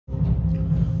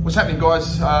What's happening,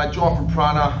 guys? Jai from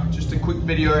Prana. Just a quick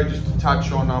video just to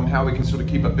touch on how we can sort of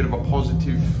keep a bit of a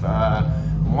positive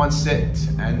mindset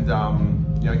and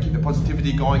you know, keep the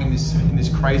positivity going in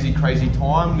this crazy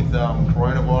time with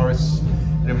coronavirus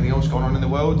and everything else going on in the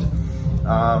world.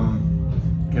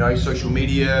 You know, social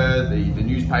media, the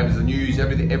newspapers, the news,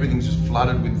 everything's just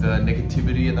flooded with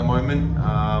negativity at the moment.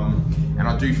 And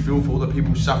I do feel for all the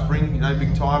people suffering, you know,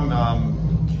 big time.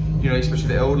 You know, especially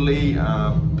the elderly,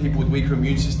 people with weaker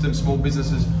immune systems, small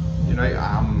businesses. You know,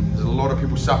 there's a lot of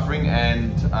people suffering,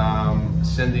 and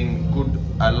sending good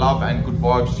love and good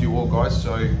vibes to you all, guys.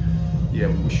 So yeah,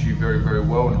 wish you very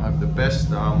well and hope the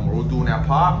best. We're all doing our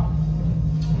part.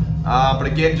 But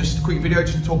again, just a quick video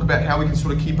just to talk about how we can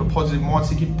sort of keep a positive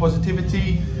mindset, keep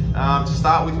positivity. To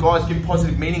start with, guys, give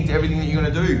positive meaning to everything that you're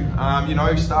going to do. You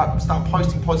know, start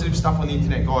posting positive stuff on the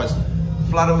internet, guys.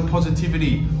 Flood it with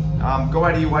positivity. Go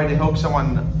out of your way to help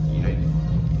someone. You know,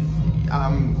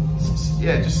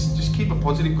 yeah, just keep it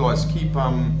positive, guys. Keep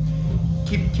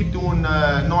doing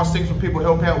nice things for people.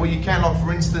 Help out where you can. Like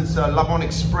for instance, Love on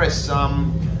Express.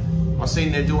 I've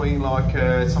seen they're doing like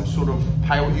some sort of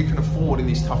pay what you can afford in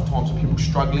these tough times for people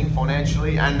struggling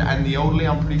financially, and the elderly.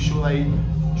 I'm pretty sure they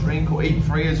drink or eat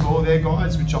free as well there,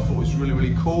 guys, which I thought was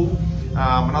really cool.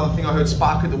 Another thing I heard,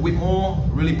 Spark at the Whitmore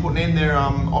really putting in there,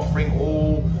 offering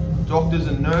all doctors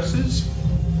and nurses,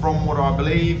 from what I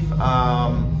believe,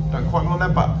 don't quote me on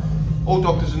that, but all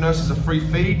doctors and nurses are free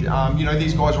feed. You know,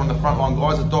 these guys are on the front line,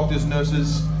 guys. The doctors,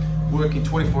 nurses, working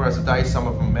 24 hours a day, some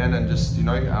of them, man, and just, you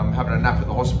know, having a nap at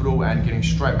the hospital and getting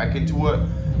straight back into it,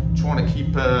 trying to keep,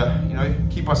 you know,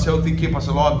 keep us healthy, keep us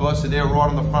alive, guys. So they're right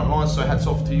on the front line, so hats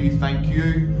off to you, thank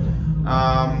you.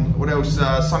 What else?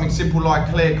 Something simple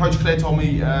like Coach Claire told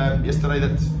me yesterday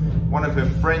that one of her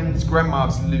friends'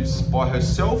 grandmas lives by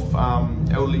herself,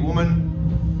 elderly woman,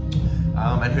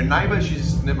 and her neighbour,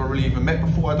 she's never really even met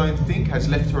before, I don't think, has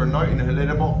left her a note in her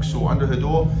letterbox or under her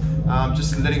door,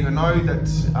 just letting her know that,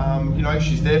 you know,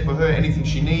 she's there for her, anything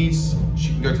she needs.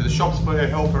 She can go to the shops for her,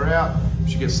 help her out.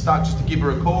 If she gets stuck, just to give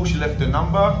her a call. She left her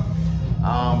number.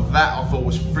 That I thought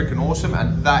was freaking awesome,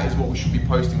 and that is what we should be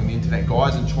posting on the internet,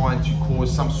 guys, and trying to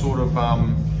cause some sort of,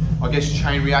 I guess,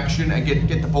 chain reaction and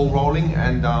get the ball rolling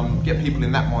and get people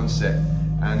in that mindset.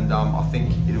 And I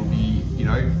think it'll be, you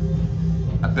know,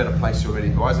 a better place already,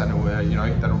 guys, and it'll, you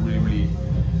know, that'll really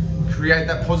create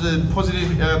that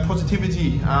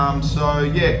positivity. So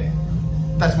yeah,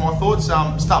 that's my thoughts.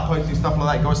 Start posting stuff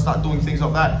like that, guys. Start doing things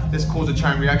like that. Let's cause a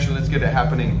chain reaction. Let's get it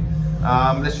happening.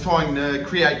 Let's try and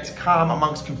create calm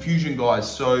amongst confusion, guys.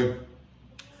 So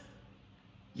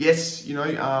yes, you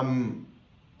know,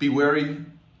 be wary.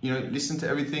 You know, listen to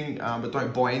everything, but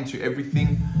don't buy into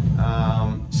everything.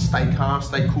 Stay calm,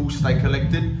 stay cool, stay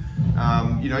collected.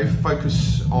 You know,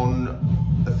 focus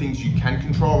on the things you can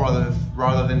control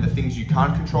rather than the things you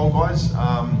can't control, guys.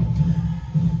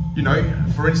 You know,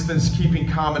 for instance, keeping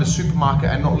calm in a supermarket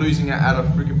and not losing it at a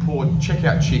freaking poor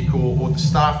checkout chick or the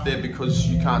staff there because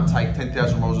you can't take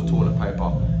 10,000 rolls of toilet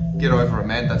paper. Get over it,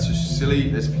 man. That's just silly.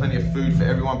 There's plenty of food for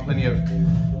everyone, plenty of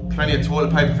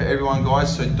toilet paper for everyone,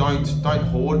 guys. So don't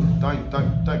hoard.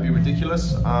 Don't be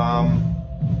ridiculous.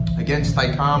 Again,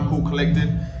 stay calm, cool,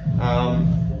 collected.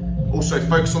 Also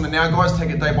focus on the now, guys.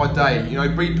 Take it day by day. You know,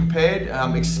 be prepared,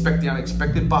 expect the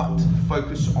unexpected, but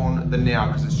focus on the now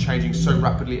because it's changing so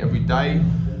rapidly every day.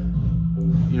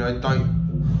 You know,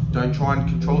 don't try and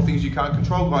control things you can't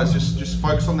control, guys. Just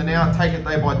focus on the now, take it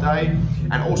day by day,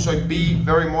 and also be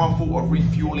very mindful of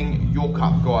refueling your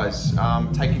cup, guys.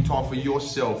 Taking time for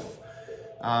yourself,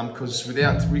 because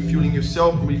without refueling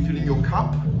yourself and refueling your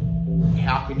cup,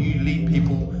 how can you lead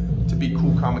people to be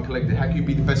cool, calm, and collected? How can you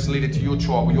be the best leader to your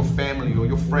tribe or your family or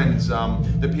your friends,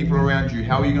 the people around you?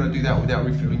 How are you going to do that without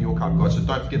refueling your cup, guys? So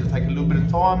don't forget to take a little bit of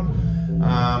time,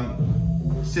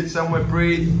 sit somewhere,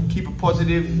 breathe, keep it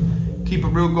positive, keep it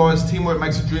real, guys. Teamwork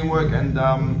makes the dream work, and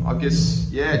I guess,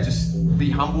 yeah, just be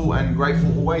humble and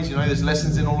grateful always. You know, there's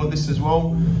lessons in all of this as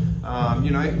well.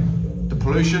 You know, the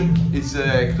pollution is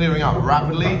clearing up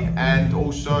rapidly, and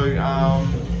also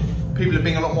people are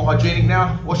being a lot more hygienic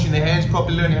now, washing their hands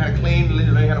properly, learning how to clean,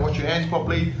 learning how to wash your hands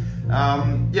properly.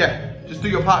 Yeah, just do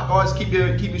your part, guys. Keep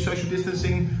your social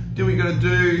distancing, do what you gotta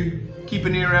do, keep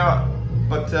an ear out,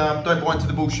 but don't buy into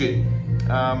the bullshit.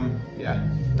 Yeah,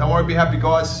 don't worry, be happy,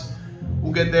 guys.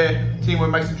 We'll get there.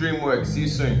 Teamwork makes the dream work. See you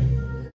soon.